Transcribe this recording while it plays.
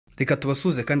Reka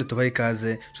tubasuze kandi tubahe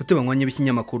ikaze nshuti banywanye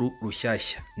b'ikinyamakuru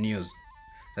Rushyashya News.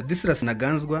 Ladislas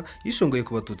Ntaganzwa yishongoye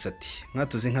ku batutsi ati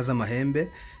mwatuze inka z'amahembe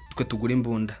twe tugura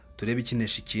imbunda turebe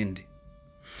ikinesha ikindi.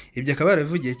 Ibyo akaba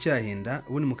yarabivugiye Cyahinda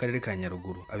ubu ni mu karere ka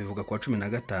Nyaruguru, abivuga ku wa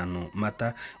 15 Mata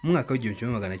mu mwaka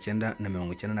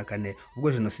w'1994 ubwo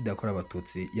jenoside yakorewe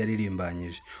abatutsi yari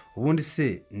irimbanyije. Ubundi se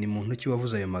ni muntu ki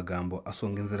wavuze ayo magambo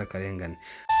asonga inzira karengane?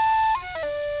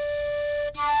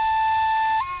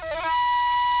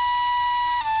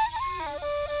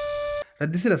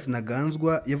 Ladislas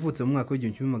Ntaganzwa yavutse mu mwaka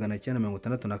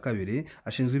w'1962,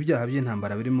 ashinzwe ibyaha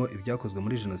by'intambara birimo ibyakozwe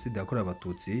muri jenoside yakorewe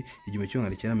abatutsi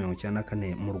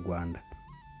 1994 mu Rwanda.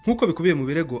 Nkuko bikubiye mu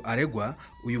birego aregwa,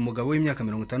 uyu mugabo w'imyaka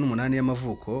 58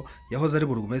 y'amavuko yahoze ari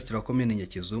burugumesitiri wa komine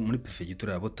Nyakizu muri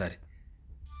prefegitura ya Butare.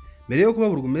 Mbere yo kuba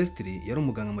burugumesitiri yari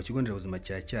umuganga mu kigo nderabuzima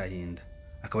cya Cyahinda.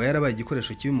 Akaba yarabaye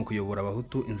igikoresho kibi mu kuyobora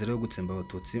abahutu inzira yo gutsemba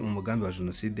abatutsi mu mugambi wa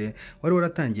jenoside wari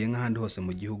waratangiye nk'ahandi hose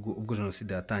mu gihugu. Ubwo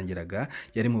jenoside yatangiraga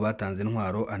yari mu batanze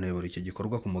intwaro, anayobora icyo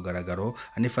gikorwa ku mugaragaro,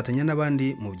 anifatanya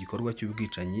n'abandi mu gikorwa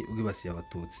cy'ubwicanyi bwibasiye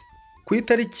abatutsi. Ku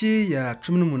itariki ya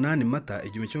 18 Mata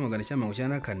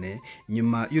 1994,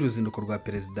 nyuma y'uruzinduko rwa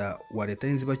perezida wa leta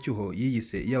y'inzibacyuho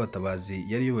yiyise y'abatabazi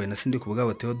yari yobowe na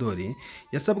Sindikubwabo Theodore,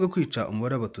 yasabwe kwica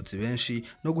umubare w'abatutsi benshi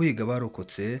no guhiga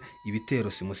barokotse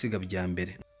ibitero simusiga bya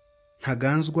mbere.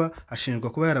 Ntaganzwa ashinjwa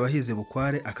kuba yarabahize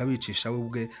bukware akabicisha we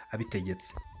ubwe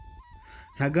abitegetse.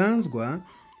 Ntaganzwa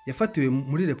yafatiwe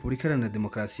muri Repubulika Iharanira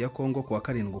Demokarasi ya Kongo ku wa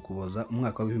 7 Ukuboza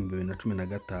umwaka wa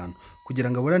 2015 kugira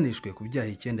ngo aburanishwe ku byaha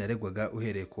 9 yaregwaga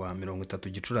uhereye ku wa 30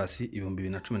 Gicurasi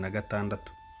 2016.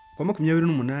 Ku wa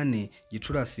 28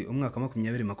 Gicurasi umwaka wa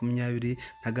 2020,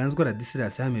 Ntaganzwa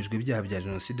Ladislas yahamijwe ibyaha bya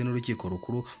jenoside n'urukiko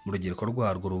rukuru mu rugereko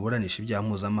rwarwo ruburanisha ibyaha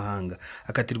mpuzamahanga,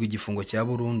 akatirwa igifungo cya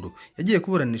burundu. Yagiye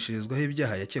kuburanishirizwaho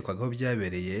ibyaha yakekwagaho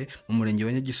byabereye mu murenge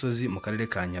wa Nyagisozi mu karere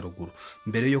ka Nyaruguru.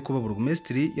 Mbere yo kuba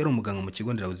burugumesitiri yari umuganga mu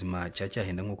kigo nderabuzima cya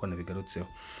Cyahinda nk'uko nabigarutseho.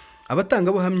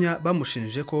 Abatangabuhamya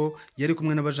bamushinje ko yari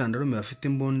kumwe n'abajandarume bafite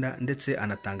imbunda ndetse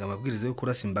anatanga amabwiriza yo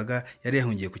kurasa imbaga yari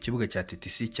yahungiye ku kibuga cya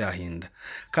TTC Cyahinda,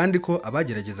 kandi ko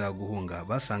abageragezaga guhunga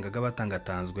basangaga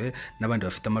batangatanzwe n'abandi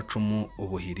bafite amacumu,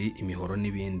 ubuhiri, imihoro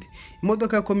n'ibindi.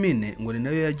 Imodoka ya komine ngo ni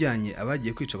nayo yajyanye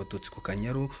abagiye kwica abatutsi ku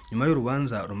Kanyaru. Nyuma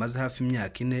y'urubanza rumaze hafi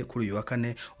imyaka 4, kuri uyu wa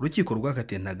 4 urukiko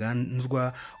rwakatiye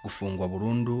Ntaganzwa gufungwa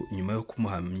burundu nyuma yo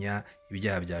kumuhamya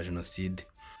ibyaha bya jenoside.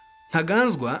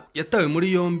 Ntaganzwa yatawe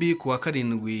muri yombi ku wa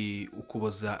 7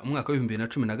 Ukuboza umwaka wa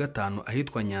 2015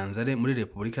 ahitwa Nyanzare muri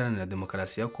Repubulika Iharanira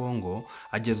Demokarasi ya Kongo,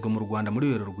 agezwa mu Rwanda muri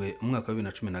Werurwe umwaka wa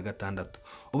 2016.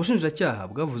 Ubushinjacyaha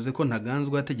bwavuze ko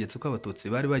Ntaganzwa yategetse ko abatutsi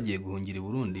bari bagiye guhungira i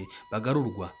Burundi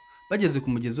bagarurwa. Bageze ku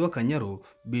mugezi wa Kanyaru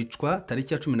bicwa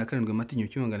tariki ya 17 Mata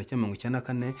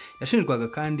 1994. Yashinjwaga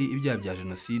kandi ibyaha bya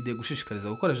jenoside, gushishikariza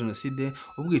gukora jenoside,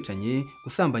 ubwicanyi,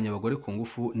 gusambanya abagore ku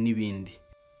ngufu n'ibindi.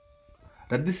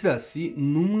 Ladislas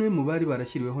ni umwe mu bari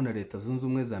barashyiriweho na Leta Zunze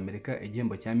Ubumwe za Amerika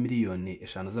igihembo cya miliyoni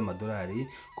 5 z'amadolari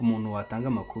ku muntu watanga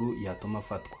amakuru yatuma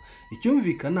afatwa.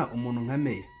 Icyumvikana umuntu nka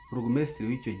Meya, burugumesitiri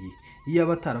w'icyo gihe, iyo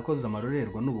aba atarakoze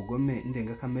amarorerwa n'ubugome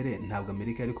ndengakamere, ntabwo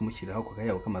Amerika yari kumushyiriraho ku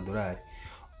kayabo k'amadolari.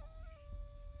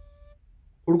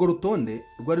 Urwo rutonde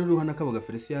rwari ruriho na Kabuga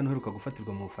Felicien uheruka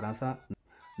gufatirwa mu Bufaransa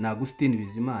na Augustin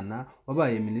Bizimana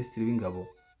wabaye minisitiri w'ingabo.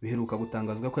 Biheruka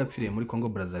gutangazwa ko yapfiriye muri Congo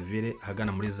Brazzaville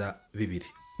ahagana muri za 2.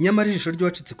 Nyamara ijisho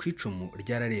ry'uwacitse ku icumu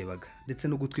ryararebaga ndetse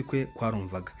n'ugutwi kwe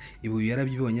kwarumvaga. Ibi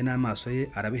yarabyibonye n'amaso ye,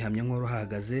 arabihamya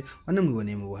nk'uruhagaze,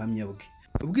 wanamwiboneye mu buhamya bwe.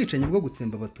 Ubwicanyi bwo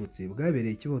gutsemba abatutsi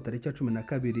bwabereye Kibeho tariki ya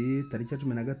 12, tariki ya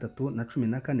 13 na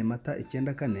 14 Mata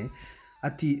 94.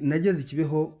 Ati nageze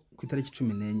Kibeho ku itariki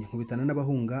 14 nkubitana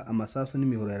n'abahunga amasasu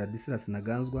n'imihoro ya Ladislas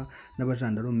Ntaganzwa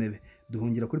n'abajandarume be.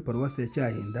 Duhungira kuri paruwasi ya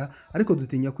Cyahinda, ariko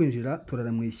dutinya kwinjira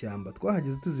turara mu ishyamba.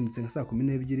 Twahageze tuzimitse nka saa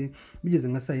 12. Bigeze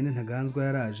nka saa 4 Ntaganzwa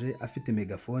yaraje afite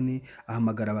megafoni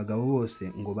ahamagara abagabo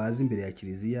bose ngo baze imbere ya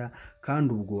kiliziya,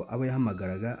 kandi ubwo abo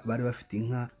yahamagaraga bari bafite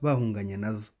inka bahunganye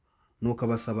nazo. Nuko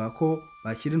abasaba ko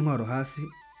bashyira intwaro hasi.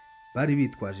 Bari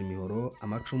bitwaje imihoro,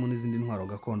 amacumu n'izindi ntwaro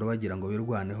gakondo bagira ngo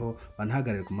birwaneho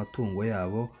banahagarare ku matungo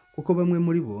yabo, kuko bamwe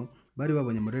muri bo bari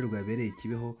babonye amurerwa yabereye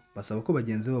Kibeho. Basaba ko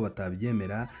bagenzi bo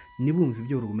batabyemera nibumva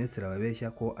ibyo burugumesitiri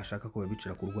ababeshya ko ashaka ko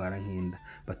babicira kurwara nk'inda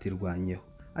batirwanyeho.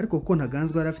 Ariko kuko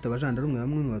Ntaganzwa yari afite abajandarume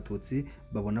bamwe mu batutsi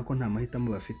babona ko nta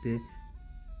mahitamo bafite,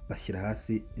 bashyira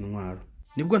hasi intwaro.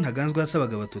 Nibwo Ntaganzwa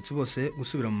yasabaga abatutsi bose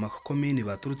gusubira mu makomini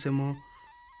baturutsemo.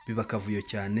 Bibakavuyo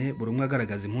cyane, buri umwe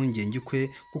agaragaza impungenge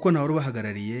kwe kuko nawe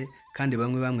ubahagarariye, kandi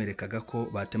bamwe bamwerekaga ko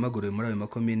batemaguriwe muri ayo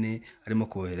makomine arimo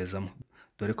kuboherezamo,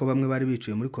 dore ko bamwe bari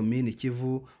biciwe muri komini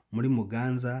Kivu, muri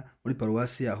Muganza, muri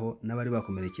paruwasi yaho, n'abari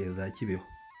bakomerekeye za Kibeho.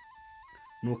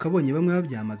 Nuko abonye bamwe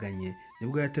babyamaganye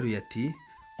nibwo yateruye ati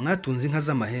mwatunze inka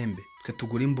z'amahembe twe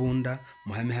tugura imbunda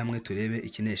muhame hamwe turebe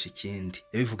ikinesha ikindi.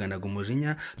 Yabivuganaga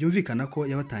umujinya, byumvikana ko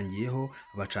yabatangiyeho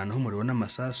abacanaho umuriro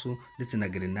n'amasasu ndetse na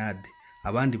grenade.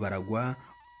 Abandi baragwa,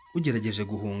 ugerageje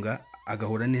guhunga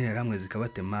agahura n'interahamwe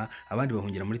zikabatema, abandi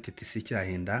bahungira muri TTC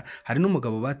Cyahinda. Hari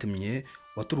n'umugabo batemye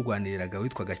waturwaniriraga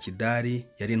witwaga Kidari,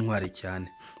 yari intwari cyane.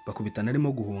 Bakubitana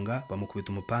arimo guhunga,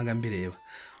 bamukubita umupanga mbireba.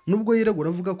 Nubwo yiregura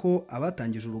avuga ko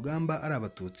abatangije urugamba ari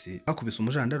abatutsi bakubise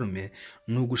umujandarume,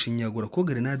 ni ugushinyagura ko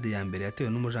grenade ya mbere yatewe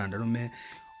n'umujandarume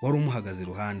wari umuhagaze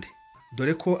iruhande,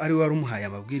 dore ko ari we wari umuhaye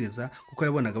amabwiriza kuko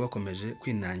yabonaga bakomeje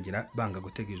kwinangira banga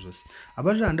gutega ijosi.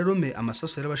 Abajandarume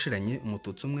amasaso yarabashiranye,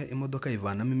 umututsi umwe imodoka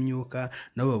yivanamo imyuka,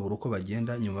 nabo babura uko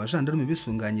bagenda. Nyuma abajandarume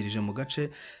bisunganyirije mu gace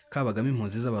kabagamo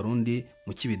impunzi z'abarundi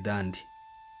mu Kibidandi,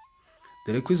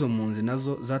 dore ko izo mpunzi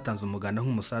nazo zatanze umuganda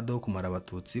nk'umusada wo kumara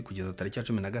abatutsi kugeza tariki ya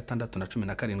 16 na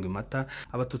 17 Mata.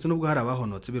 Abatutsi nubwo hari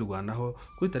abahonotse birwanaho,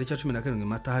 kuri tariki ya 17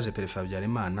 Mata haje Perefe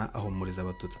Habyarimana ahumuriza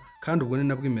abatutsi, kandi ubwo ni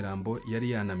nabwo imirambo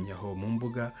yari yanamye aho mu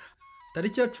mbuga.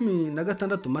 Tariki ya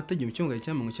 16 Mata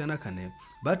 1994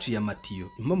 baciye amatiyo,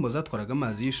 impombo zatwaraga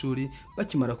amazi y'ishuri,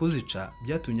 bakimara kuzica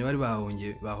byatumye bari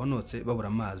bahonotse babura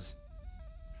amazi,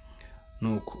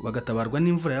 nuko bagatabarwa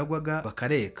n'imvura yagwaga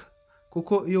bakareka,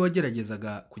 kuko iyo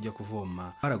wageragezaga kujya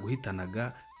kuvoma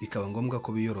baraguhitanaga, bikaba ngombwa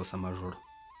ko biyorosa amajoro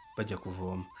bajya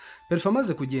kuvoma. Perefe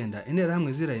amaze kugenda,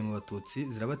 interahamwe ziraye mu batutsi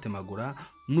zirabatemagura,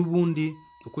 n'ubundi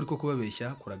ukuri ko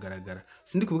kubabeshya kuragaragara.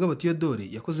 Sindi kuvuga abo Theodore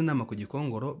yakoze inama ku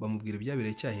Gikongoro, bamubwira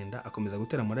ibyabereye Cyahinda, akomeza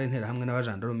gutera morale interahamwe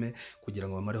n'abajandarume kugira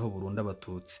ngo bamareho burundu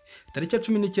abatutsi. Tariki ya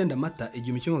 19 Mata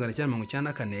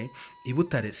 1994 i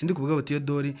Butare, sindi kuvuga abo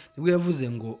Theodore nibwo yavuze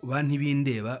ngo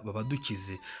bantibindeba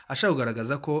babadukize, ashaka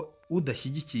kugaragaza ko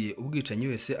udashyigikiye ubwicanyi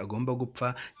wese agomba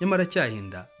gupfa. Nyamara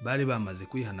Cyahinda bari bamaze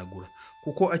kwihanagura,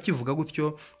 kuko akivuga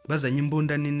gutyo bazanye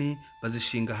imbunda nini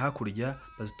bazishinga hakurya,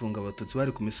 bazitunga abatutsi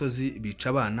bari ku misozi, bica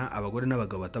abana, abagore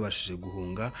n'abagabo batabashije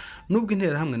guhunga, nubwo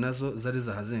interahamwe nazo zari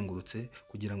zahazengurutse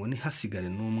kugira ngo ntihasigare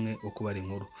n'umwe wo kubara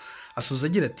inkuru. Asuza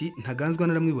agira ati, Ntaganzwa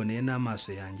naramwiboneye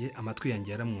n'amaso yanjye, amatwi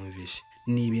yanjye yaramwumvishe,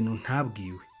 ni ibintu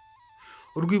ntabwiwe.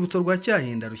 Urwibutso rwa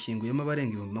Cyahinda rushyinguyemo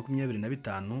abarenga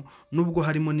 25,000, nubwo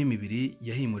harimo n'imibiri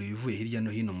yahimuriwe ivuye hirya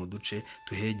no hino mu duce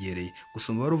tuhegereye.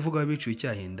 Gusumba wari uvuga abiciwe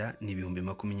Cyahinda ni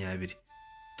 20,000.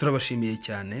 Turabashimiye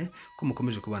cyane ko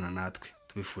mukomeje kubana natwe,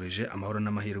 tubifurije amahoro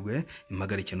n'amahirwe,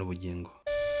 impagarike n'ubugingo.